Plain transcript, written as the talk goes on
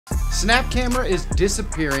Snapcamera is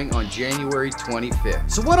disappearing on January 25th.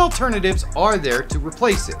 So what alternatives are there to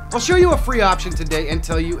replace it? I'll show you a free option today and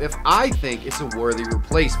tell you if I think it's a worthy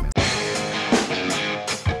replacement.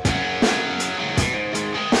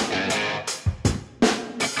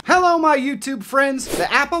 Hello my YouTube friends!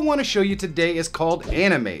 The app I want to show you today is called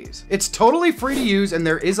Animaze. It's totally free to use and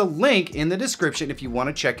there is a link in the description if you want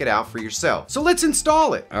to check it out for yourself. So let's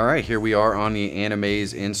install it. Alright, here we are on the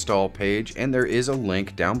Animaze install page and there is a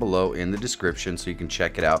link down below in the description so you can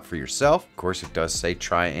check it out for yourself. Of course it does say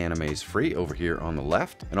try Animaze free over here on the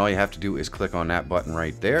left, and all you have to do is click on that button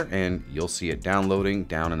right there and you'll see it downloading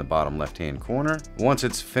down in the bottom left hand corner. Once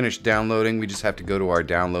it's finished downloading, we just have to go to our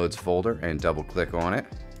downloads folder and double click on it.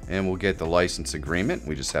 And we'll get the license agreement.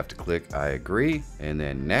 We just have to click I agree and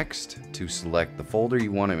then next to select the folder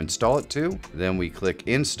you want to install it to. Then we click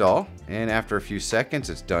install, and after a few seconds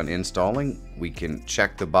it's done installing. We can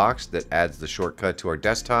check the box that adds the shortcut to our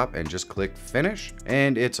desktop and just click finish,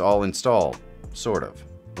 and it's all installed, sort of.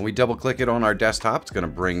 When we double click it on our desktop, it's going to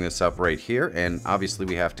bring this up right here, and obviously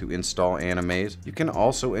we have to install Animaze. You can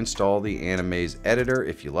also install the Animaze editor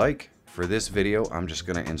if you like. For this video, I'm just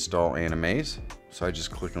going to install Animaze. So I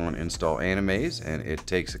just click on install Animaze and it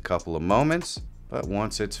takes a couple of moments, but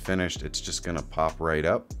once it's finished, it's just going to pop right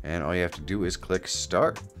up and all you have to do is click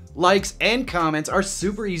start. Likes and comments are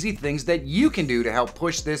super easy things that you can do to help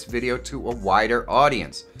push this video to a wider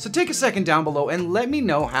audience. So take a second down below and let me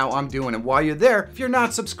know how I'm doing, and while you're there, if you're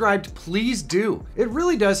not subscribed, please do. It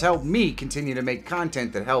really does help me continue to make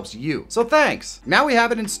content that helps you. So thanks. Now we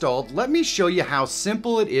have it installed, let me show you how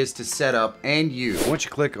simple it is to set up and use. Once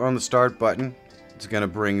you click on the start button, it's going to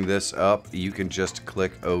bring this up. You can just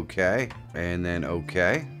click OK and then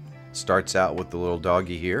OK. Starts out with the little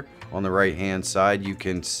doggy here. On the right hand side you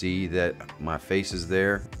can see that my face is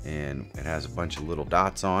there and it has a bunch of little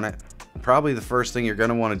dots on it. Probably the first thing you're going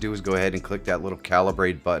to want to do is go ahead and click that little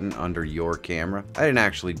calibrate button under your camera. I didn't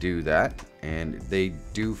actually do that, and they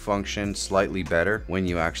do function slightly better when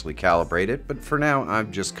you actually calibrate it, but for now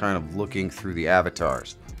I'm just kind of looking through the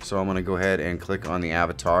avatars. So I'm going to go ahead and click on the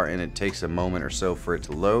avatar, and it takes a moment or so for it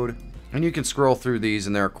to load. And you can scroll through these,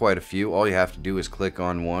 and there are quite a few. All you have to do is click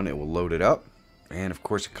on one, it will load it up. And of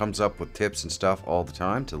course it comes up with tips and stuff all the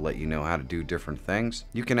time to let you know how to do different things.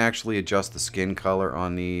 You can actually adjust the skin color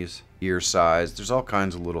on these, ear size. There's all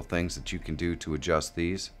kinds of little things that you can do to adjust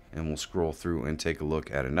these. And we'll scroll through and take a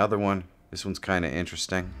look at another one. This one's kind of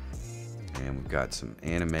interesting. And we've got some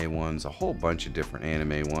anime ones, a whole bunch of different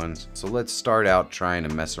anime ones. So let's start out trying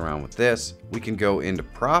to mess around with this. We can go into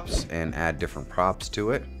props and add different props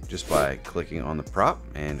to it just by clicking on the prop,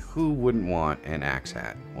 and who wouldn't want an axe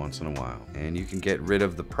hat once in a while? And you can get rid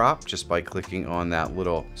of the prop just by clicking on that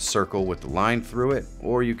little circle with the line through it,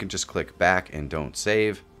 or you can just click back and don't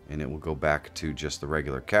save, and it will go back to just the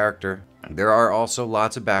regular character. There are also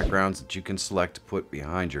lots of backgrounds that you can select to put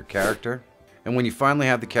behind your character. And when you finally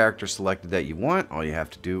have the character selected that you want, all you have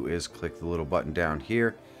to do is click the little button down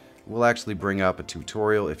here. It will actually bring up a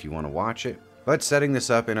tutorial if you want to watch it. But setting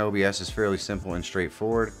this up in OBS is fairly simple and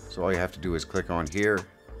straightforward. So all you have to do is click on here,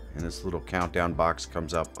 and this little countdown box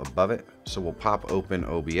comes up above it. So we'll pop open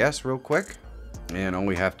OBS real quick. And all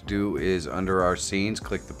we have to do is under our scenes,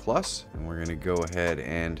 click the plus, and we're going to go ahead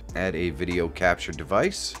and add a video capture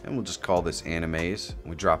device, and we'll just call this Animaze.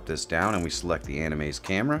 We drop this down and we select the Animaze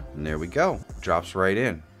camera, and there we go. Drops right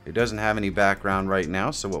in. It doesn't have any background right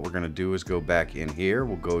now, so what we're going to do is go back in here.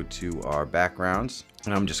 We'll go to our backgrounds,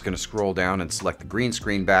 and I'm just going to scroll down and select the green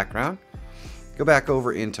screen background. Go back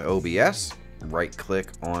over into OBS, right click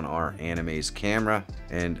on our Animaze camera,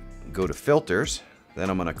 and go to filters. Then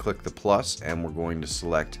I'm going to click the plus, and we're going to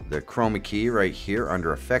select the chroma key right here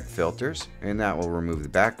under effect filters, and that will remove the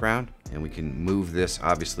background. And we can move this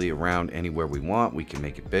obviously around anywhere we want. We can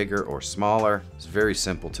make it bigger or smaller. It's very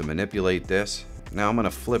simple to manipulate this. Now I'm going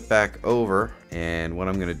to flip back over, and what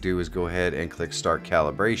I'm going to do is go ahead and click start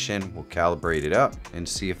calibration. We'll calibrate it up and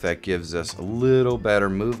see if that gives us a little better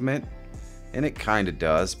movement. And it kind of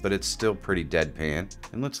does, but it's still pretty deadpan.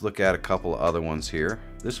 And let's look at a couple of other ones here.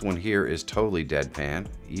 This one here is totally deadpan,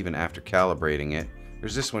 even after calibrating it.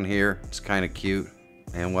 There's this one here, it's kind of cute.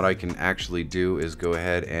 And what I can actually do is go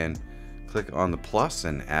ahead and click on the plus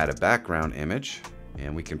and add a background image.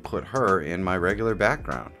 And we can put her in my regular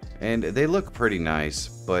background. And they look pretty nice,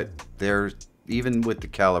 but they're even with the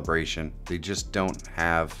calibration, they just don't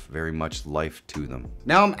have very much life to them.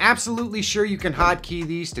 Now, I'm absolutely sure you can hotkey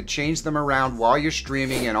these to change them around while you're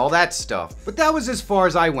streaming and all that stuff, but that was as far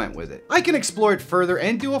as I went with it. I can explore it further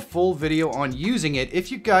and do a full video on using it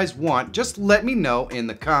if you guys want. Just let me know in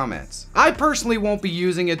the comments. I personally won't be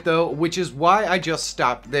using it though, which is why I just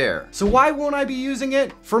stopped there. So why won't I be using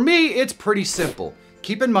it? For me, it's pretty simple.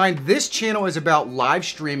 Keep in mind, this channel is about live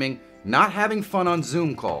streaming, not having fun on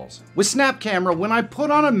Zoom calls. With Snapcamera, when I put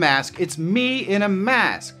on a mask, it's me in a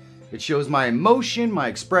mask. It shows my emotion, my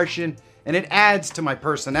expression, and it adds to my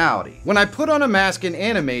personality. When I put on a mask in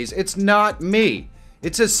animes, it's not me.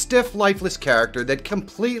 It's a stiff, lifeless character that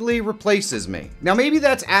completely replaces me. Now, maybe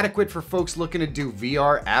that's adequate for folks looking to do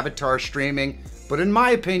VR avatar streaming, but in my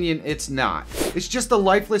opinion, it's not. It's just a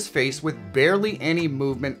lifeless face with barely any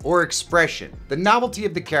movement or expression. The novelty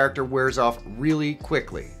of the character wears off really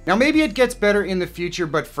quickly. Now, maybe it gets better in the future,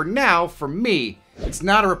 but for now, for me, it's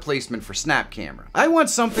not a replacement for Snapcamera. I want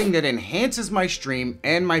something that enhances my stream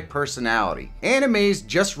and my personality. Animes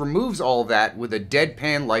just removes all that with a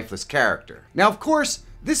deadpan, lifeless character. Now, of course,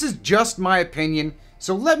 this is just my opinion,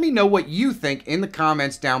 so let me know what you think in the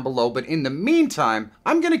comments down below, but in the meantime,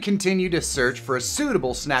 I'm gonna continue to search for a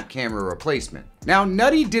suitable Snapcamera replacement. Now,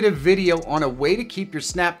 Nutty did a video on a way to keep your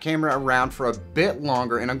Snapcamera around for a bit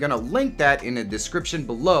longer, and I'm gonna link that in the description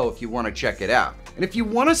below if you wanna check it out. And if you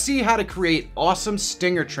wanna see how to create awesome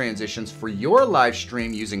stinger transitions for your live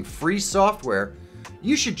stream using free software,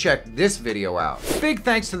 you should check this video out. Big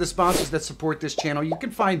thanks to the sponsors that support this channel. You can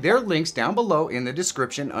find their links down below in the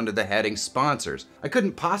description under the heading sponsors. I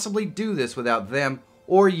couldn't possibly do this without them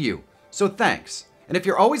or you, so thanks. And if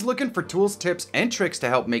you're always looking for tools, tips, and tricks to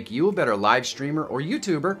help make you a better live streamer or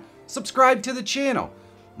YouTuber, subscribe to the channel.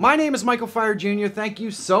 My name is Michael Feyrer Jr. Thank you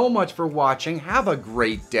so much for watching. Have a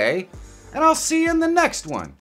great day, and I'll see you in the next one.